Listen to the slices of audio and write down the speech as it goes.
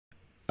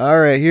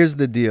Alright, here's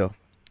the deal.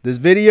 This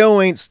video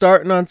ain't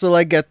starting until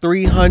I get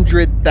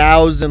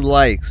 300,000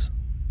 likes.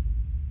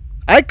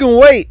 I can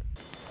wait!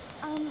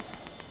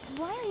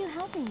 Why are you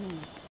helping me?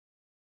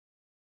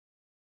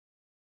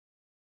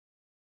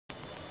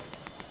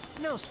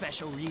 No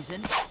special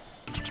reason.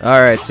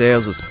 Alright,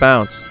 Tails, let's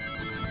bounce.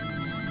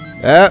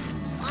 Yep,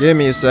 give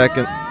me a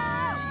second.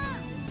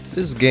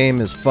 This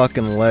game is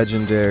fucking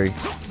legendary.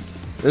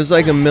 There's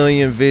like a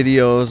million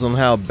videos on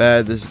how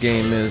bad this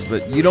game is,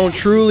 but you don't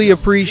truly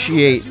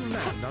appreciate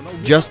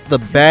just the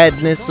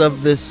badness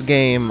of this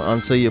game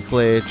until you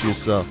play it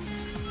yourself.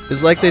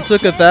 It's like they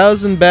took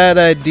 1,000 bad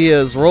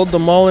ideas, rolled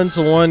them all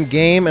into one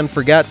game, and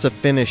forgot to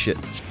finish it.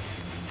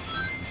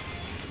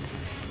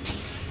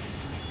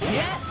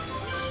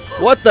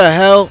 What the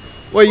hell?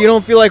 What, you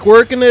don't feel like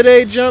working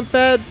today, Jump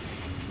Pad?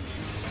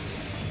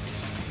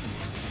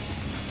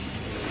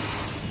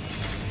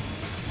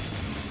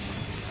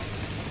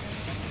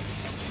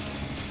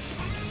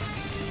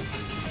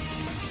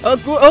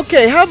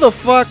 Okay, how the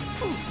fuck?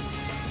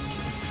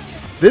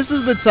 This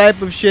is the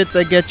type of shit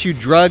that gets you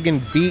drugged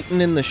and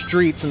beaten in the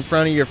streets in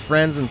front of your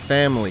friends and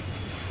family.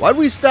 Why'd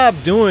we stop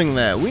doing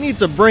that? We need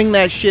to bring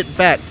that shit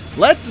back.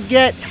 Let's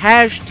get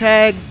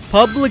hashtag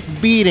public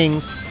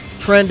beatings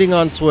trending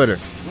on Twitter.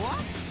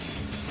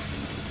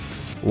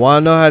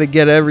 Wanna know how to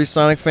get every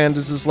Sonic fan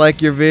to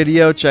dislike your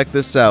video? Check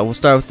this out. We'll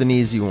start with an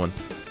easy one.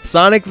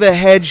 Sonic the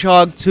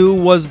Hedgehog 2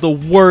 was the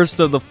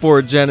worst of the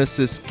 4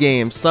 Genesis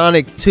games.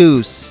 Sonic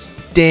 2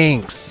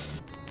 stinks.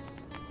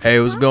 Hey,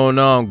 what's going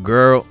on,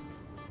 girl?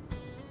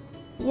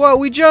 What,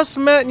 we just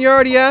met and you're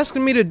already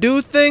asking me to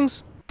do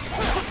things?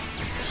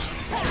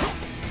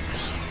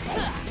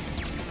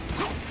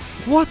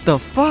 What the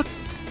fuck?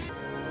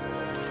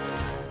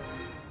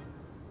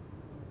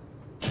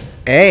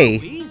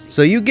 Hey,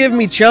 so you give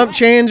me chump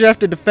change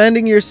after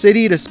defending your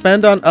city to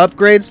spend on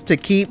upgrades to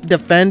keep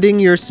defending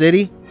your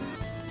city?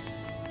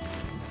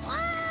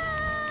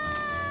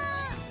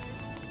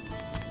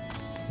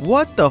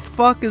 What the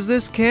fuck is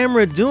this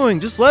camera doing?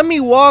 Just let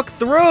me walk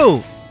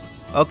through!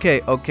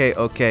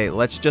 Okay,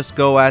 let's just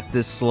go at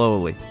this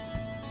slowly.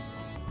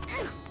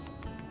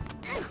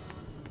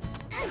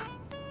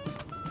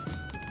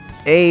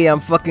 Hey, I'm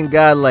fucking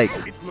godlike.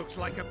 It looks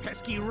like a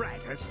pesky rat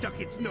has stuck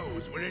its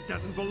nose where it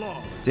doesn't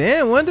belong.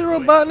 Damn, when did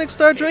Robotnik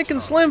start drinking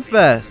Slim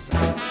Fast?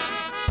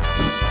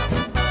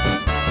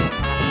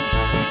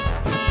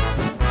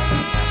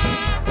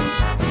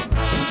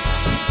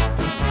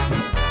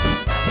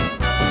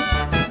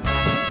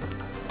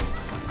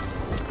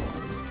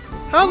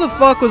 How the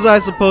fuck was I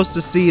supposed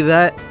to see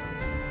that?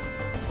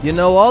 You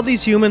know, all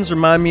these humans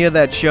remind me of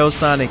that show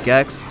Sonic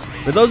X.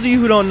 For those of you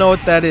who don't know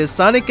what that is,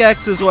 Sonic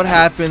X is what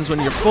happens when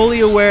you're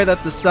fully aware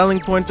that the selling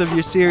point of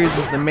your series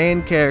is the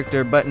main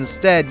character, but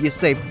instead you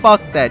say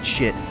fuck that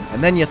shit,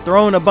 and then you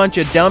throw in a bunch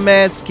of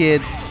dumbass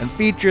kids and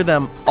feature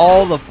them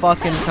all the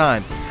fucking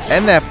time.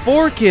 And that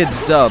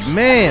 4Kids dub,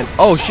 man.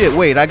 Oh shit,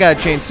 wait, I gotta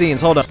change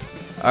scenes, hold on.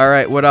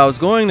 Alright, what I was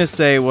going to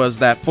say was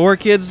that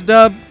 4Kids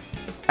dub,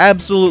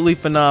 absolutely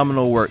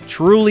phenomenal work,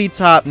 truly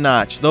top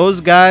notch.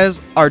 Those guys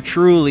are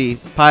truly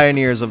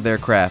pioneers of their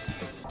craft.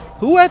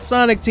 Who at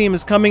Sonic Team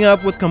is coming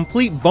up with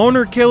complete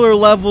boner killer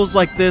levels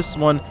like this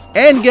one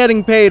and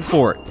getting paid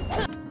for it?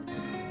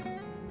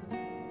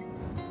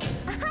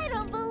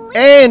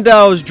 And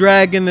I was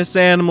dragging this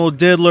animal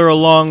diddler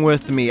along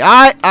with me.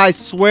 I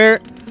swear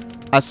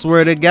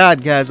to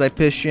God, guys, I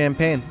pissed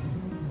champagne.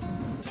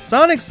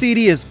 Sonic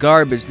CD is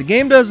garbage. The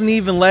game doesn't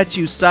even let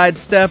you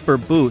sidestep or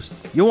boost.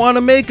 You want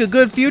to make a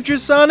good future,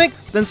 Sonic?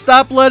 Then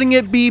stop letting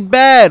it be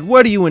bad.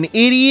 What are you, an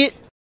idiot?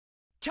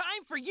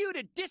 Time for you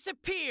to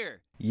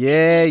disappear.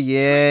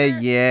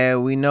 Yeah,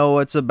 we know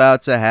what's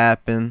about to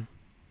happen.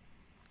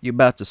 You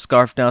about to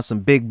scarf down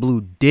some big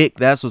blue dick.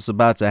 That's what's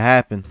about to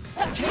happen.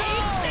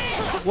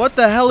 What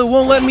the hell? It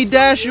won't let me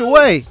dash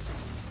away.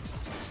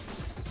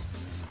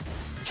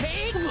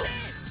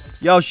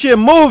 Yo, shit,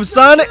 move,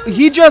 Sonic.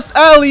 He just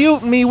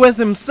alley-ooped me with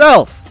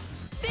himself.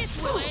 This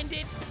will end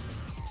it.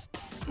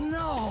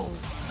 No.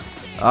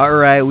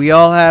 Alright, we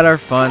all had our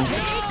fun.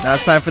 Now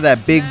it's time for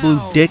that big blue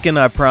dickin'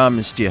 I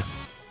promised you.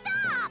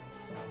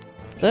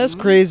 That's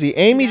crazy.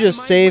 Amy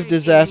just saved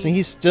his ass and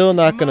he's still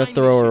not gonna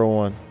throw her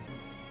one.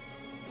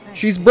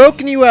 She's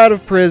broken you out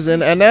of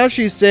prison and now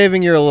she's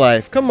saving your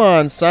life. Come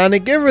on,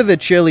 Sonic, give her the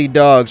chili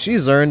dog.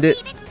 She's earned it.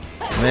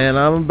 Man,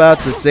 I'm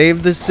about to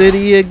save the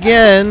city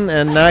again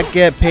and not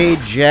get paid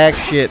jack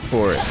shit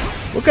for it.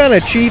 What kind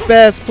of cheap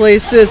ass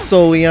place is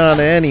Soliana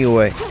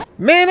anyway?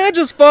 Man, I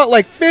just fought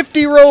like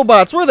 50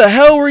 robots. Where the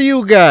hell were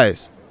you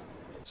guys?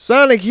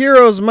 Sonic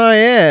Heroes my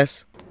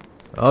ass.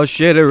 Oh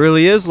shit, it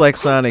really is like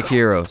Sonic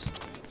Heroes.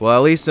 Well,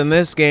 at least in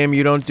this game,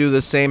 you don't do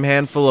the same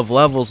handful of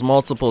levels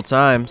multiple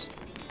times.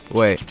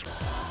 Wait.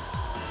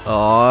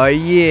 Oh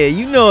yeah,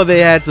 you know they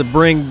had to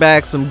bring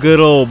back some good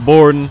old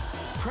Borden.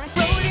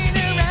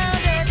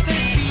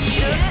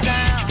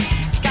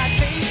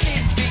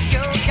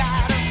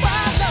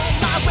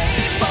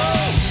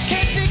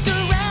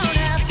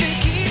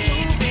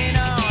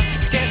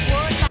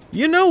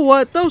 You know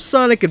what? Those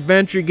Sonic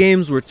Adventure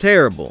games were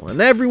terrible, and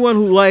everyone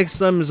who likes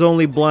them is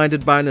only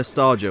blinded by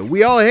nostalgia.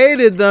 We all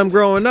hated them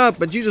growing up,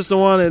 but you just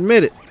don't want to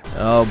admit it.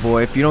 Oh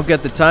boy, if you don't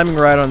get the timing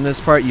right on this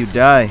part, you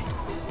die.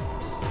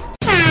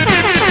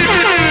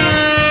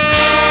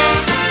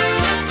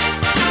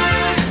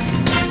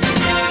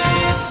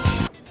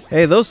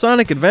 Hey, those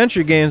Sonic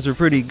Adventure games were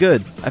pretty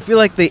good. I feel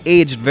like they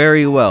aged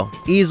very well.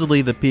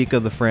 Easily the peak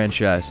of the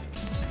franchise.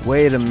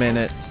 Wait a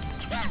minute.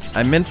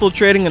 I'm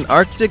infiltrating an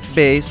Arctic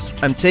base.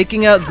 I'm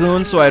taking out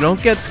goons so I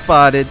don't get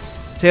spotted.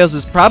 Tails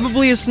is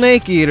probably a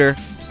snake eater.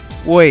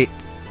 Wait,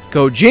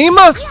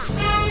 Kojima?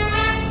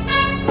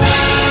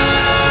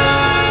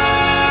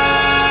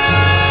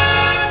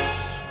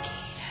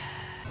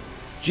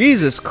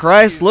 Jesus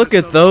Christ, look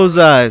at those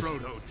eyes.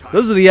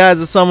 Those are the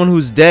eyes of someone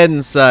who's dead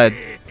inside.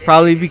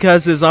 Probably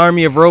because his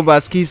army of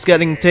robots keeps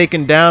getting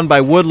taken down by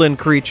woodland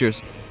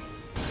creatures.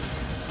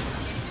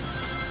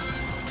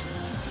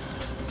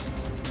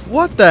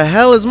 What the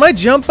hell? Is my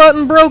jump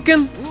button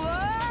broken?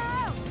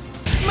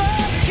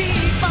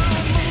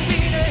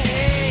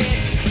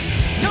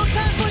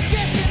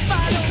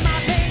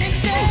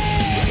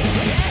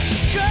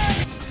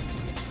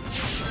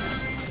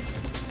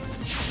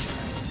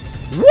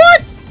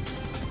 What?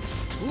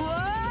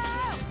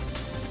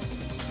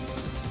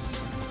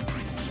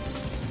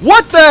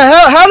 What the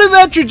hell? How did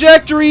that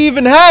trajectory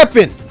even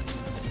happen?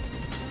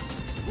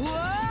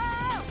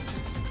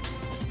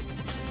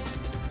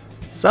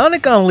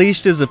 Sonic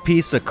Unleashed is a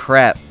piece of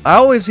crap. I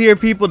always hear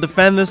people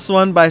defend this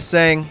one by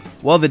saying,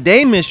 well, the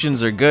day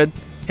missions are good.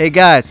 Hey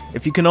guys,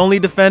 if you can only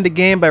defend a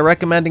game by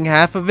recommending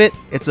half of it,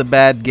 it's a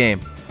bad game.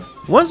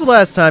 When's the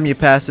last time you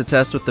passed a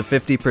test with the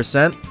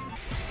 50%?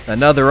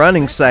 Another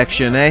running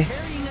section, eh?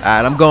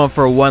 Alright, I'm going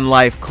for a 1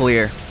 life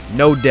clear.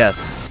 No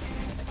deaths.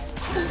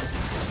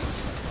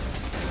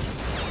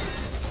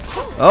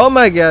 Oh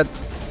my god.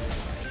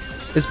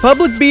 Is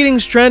public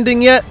beatings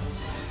trending yet?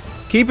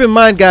 Keep in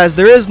mind, guys,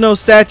 there is no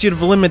statute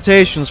of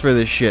limitations for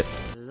this shit.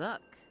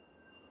 Look.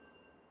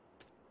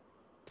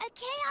 A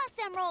Chaos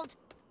Emerald!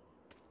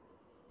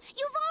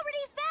 You've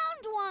already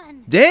found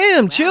one!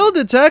 Damn, chill,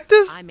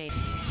 detective. I made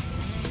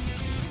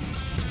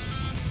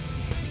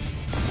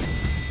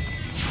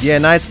Yeah,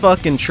 nice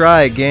fucking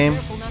try, game.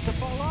 careful not to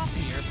fall off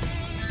here.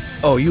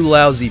 Oh, you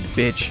lousy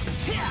bitch.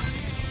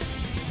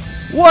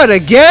 What,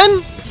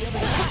 again?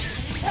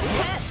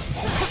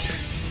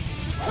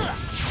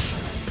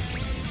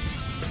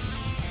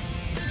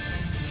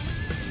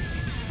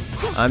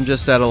 I'm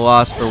just at a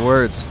loss for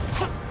words.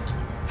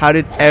 How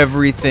did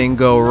everything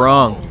go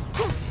wrong?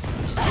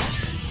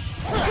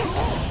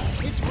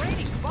 It's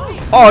raining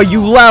fire. Oh,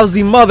 you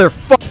lousy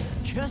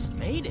motherfucker! Just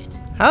made it.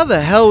 How the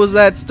hell was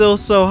that still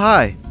so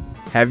high?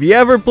 Have you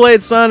ever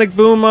played Sonic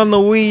Boom on the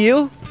Wii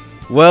U?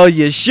 Well,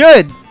 you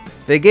should!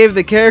 They gave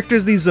the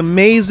characters these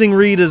amazing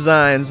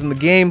redesigns, and the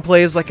game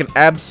plays like an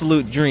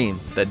absolute dream.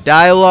 The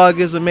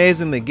dialogue is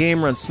amazing, the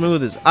game runs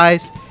smooth as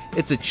ice.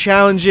 It's a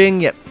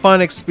challenging yet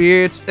fun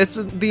experience. It's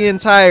the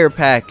entire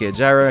package.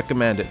 I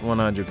recommend it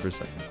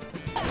 100%.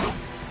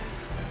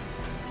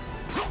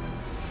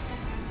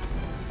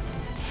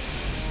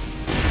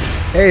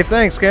 Hey,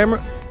 thanks,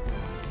 camera.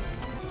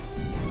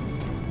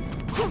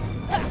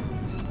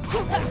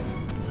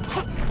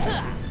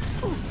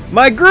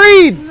 My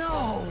greed!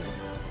 No.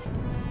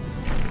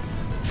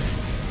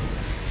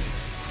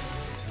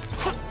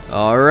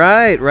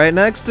 Alright, right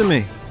next to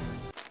me.